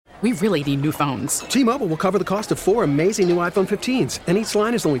we really need new phones. T-Mobile will cover the cost of 4 amazing new iPhone 15s, and each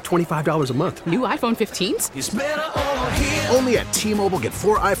line is only $25 a month. New iPhone 15s? It's better over here. Only at T-Mobile, get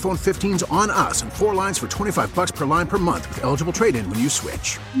 4 iPhone 15s on us and 4 lines for $25 per line per month with eligible trade-in when you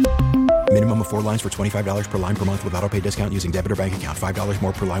switch. Minimum of 4 lines for $25 per line per month with autopay discount using debit or bank account. $5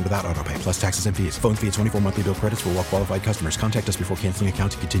 more per line without autopay, plus taxes and fees. Phone fee at 24 monthly bill credits for well-qualified customers. Contact us before canceling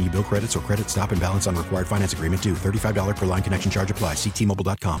account to continue bill credits or credit stop and balance on required finance agreement due. $35 per line connection charge applies. See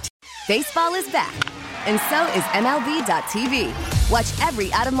T-Mobile.com. Baseball is back, and so is MLB.tv. Watch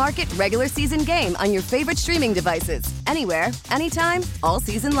every out-of-market regular season game on your favorite streaming devices. Anywhere, anytime, all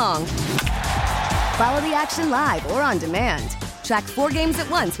season long. Follow the action live or on demand. Track 4 games at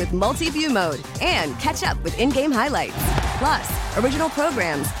once with multi-view mode and catch up with in-game highlights. Plus, original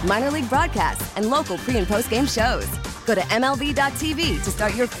programs, minor league broadcasts, and local pre- and post-game shows. Go to MLB.tv to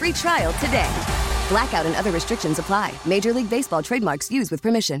start your free trial today. Blackout and other restrictions apply. Major League Baseball trademarks used with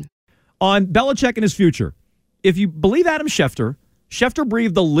permission. On Belichick and his future, if you believe Adam Schefter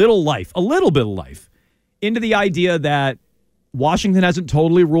breathed a little bit of life into the idea that Washington hasn't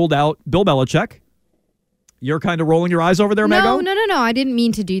totally ruled out Bill Belichick. You're kind of rolling your eyes over there, Mego? No. I didn't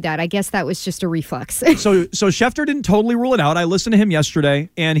mean to do that. I guess that was just a reflex. So Schefter didn't totally rule it out. I listened to him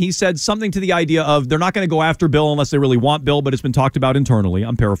yesterday, and he said something to the idea of they're not going to go after Bill unless they really want Bill, but it's been talked about internally.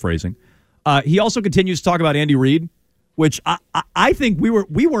 I'm paraphrasing. He also continues to talk about Andy Reid, which I think we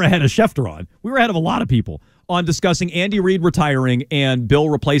were ahead of Schefter on. We were ahead of a lot of people on discussing Andy Reid retiring and Bill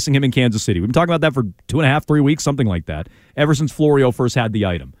replacing him in Kansas City. We've been talking about that for 2.5, 3 weeks, something like that, ever since Florio first had the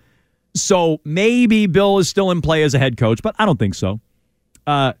item. So maybe Bill is still in play as a head coach, but I don't think so.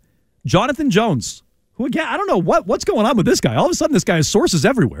 Jonathan Jones, who again, I don't know what's going on with this guy. All of a sudden, this guy has sources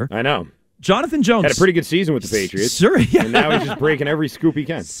everywhere. I know. Jonathan Jones. Had a pretty good season with the Patriots. Sure, yeah. And now he's just breaking every scoop he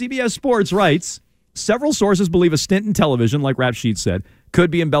can. CBS Sports writes, several sources believe a stint in television, like Rap Sheet said,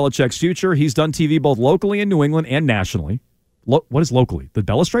 could be in Belichick's future. He's done TV both locally in New England and nationally. What is locally? The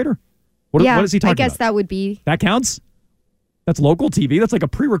Bellustrator? What is he talking about? I guess that would be. That counts? That's local TV. That's like a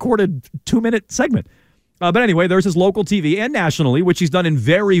pre-recorded 2-minute segment. But anyway, there's his local TV and nationally, which he's done in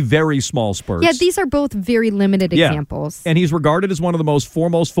very, very small spurts. Yeah, these are both very limited examples. And he's regarded as one of the most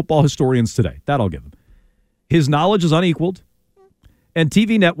foremost football historians today. That I'll give him. His knowledge is unequaled, and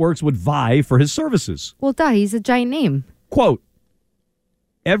TV networks would vie for his services. Well, he's a giant name. Quote,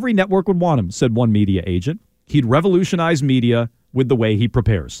 every network would want him, said one media agent. He'd revolutionize media with the way he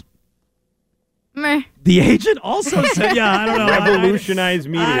prepares. Meh. The agent also said, I don't know. Revolutionize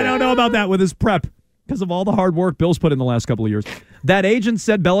media. I don't know about that with his prep because of all the hard work Bill's put in the last couple of years. That agent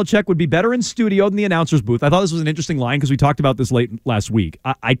said Belichick would be better in studio than the announcer's booth. I thought this was an interesting line because we talked about this late last week.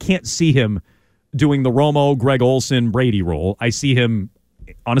 I can't see him doing the Romo, Greg Olsen, Brady role. I see him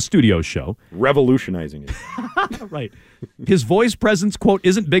on a studio show. Revolutionizing it. Right. His voice presence, quote,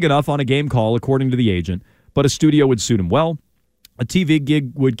 isn't big enough on a game call, according to the agent, but a studio would suit him well. A TV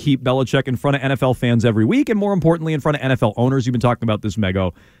gig would keep Belichick in front of NFL fans every week, and more importantly, in front of NFL owners. You've been talking about this,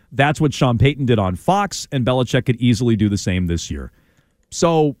 Mego. That's what Sean Payton did on Fox, and Belichick could easily do the same this year.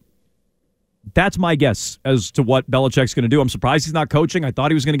 So that's my guess as to what Belichick's going to do. I'm surprised he's not coaching. I thought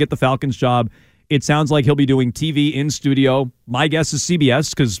he was going to get the Falcons job. It sounds like he'll be doing TV in studio. My guess is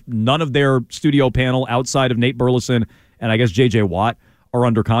CBS, because none of their studio panel outside of Nate Burleson and I guess J.J. Watt are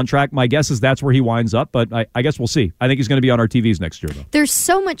under contract. My guess is that's where he winds up, but I guess we'll see. I think he's going to be on our TVs next year, though. There's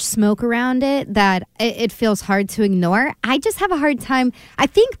so much smoke around it that it feels hard to ignore. I just have a hard time. I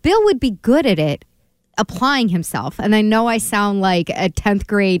think Bill would be good at it, applying himself. And I know I sound like a 10th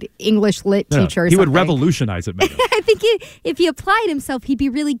grade English lit teacher or he something. Would revolutionize it, Megan. I think if he applied himself, he'd be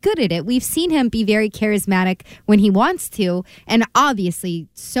really good at it. We've seen him be very charismatic when he wants to, and obviously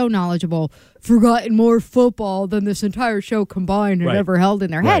so knowledgeable. Forgotten more football than this entire show combined had ever held in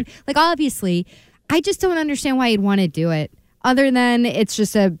their head. Like, obviously, I just don't understand why he'd want to do it, other than it's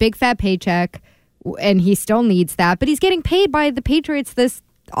just a big fat paycheck, and he still needs that. But he's getting paid by the Patriots this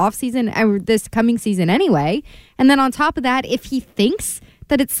offseason, or this coming season anyway. And then on top of that, if he thinks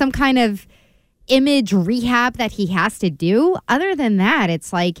that it's some kind of image rehab that he has to do, other than that,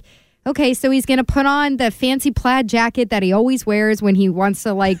 it's like, okay, so he's going to put on the fancy plaid jacket that he always wears when he wants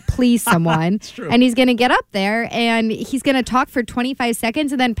to, like, please someone. And he's going to get up there and he's going to talk for 25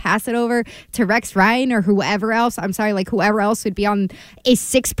 seconds and then pass it over to Rex Ryan or whoever else. I'm sorry, like, whoever else would be on a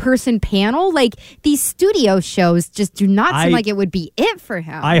 6-person panel. Like, these studio shows just do not seem like it would be it for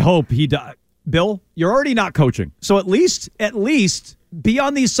him. I hope he does. Bill, you're already not coaching. So at least be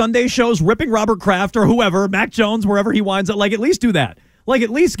on these Sunday shows ripping Robert Kraft or whoever, Mac Jones, wherever he winds up. Like, at least do that. Like,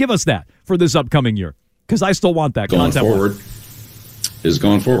 at least give us that for this upcoming year, because I still want that going content forward. is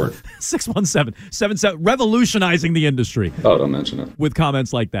going forward. 617-77, revolutionizing the industry. Oh, don't mention it. With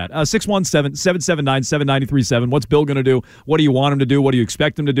comments like that. 617-779-7937. What's Bill going to do? What do you want him to do? What do you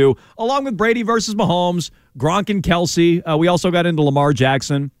expect him to do? Along with Brady versus Mahomes, Gronk and Kelsey. We also got into Lamar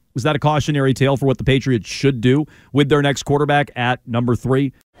Jackson. Was that a cautionary tale for what the Patriots should do with their next quarterback at number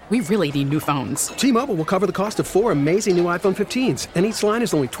 3? We really need new phones. T-Mobile will cover the cost of 4 amazing new iPhone 15s, and each line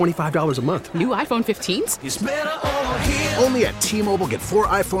is only $25 a month. New iPhone 15s? It's better over here. Only at T-Mobile, get 4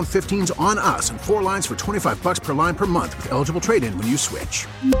 iPhone 15s on us and 4 lines for $25 per line per month with eligible trade-in when you switch.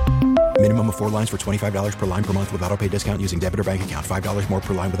 Minimum of 4 lines for $25 per line per month with autopay discount using debit or bank account. $5 more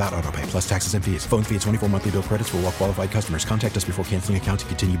per line without autopay, plus taxes and fees. Phone fee at 24 monthly bill credits for well-qualified customers. Contact us before canceling account to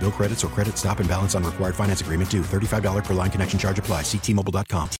continue bill credits or credit stop and balance on required finance agreement due. $35 per line connection charge applies. See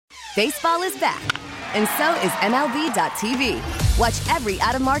T-Mobile.com. Baseball is back, and so is MLB.tv. Watch every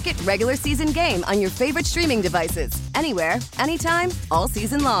out-of-market regular season game on your favorite streaming devices, anywhere, anytime, all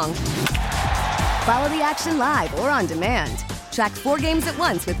season long. Follow the action live or on demand. Track 4 games at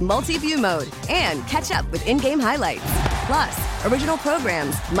once with multi-view mode and catch up with in-game highlights. Plus, original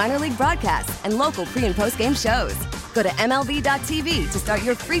programs, minor league broadcasts, and local pre- and post-game shows. Go to MLB.tv to start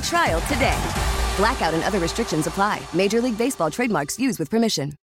your free trial today. Blackout and other restrictions apply. Major League Baseball trademarks used with permission.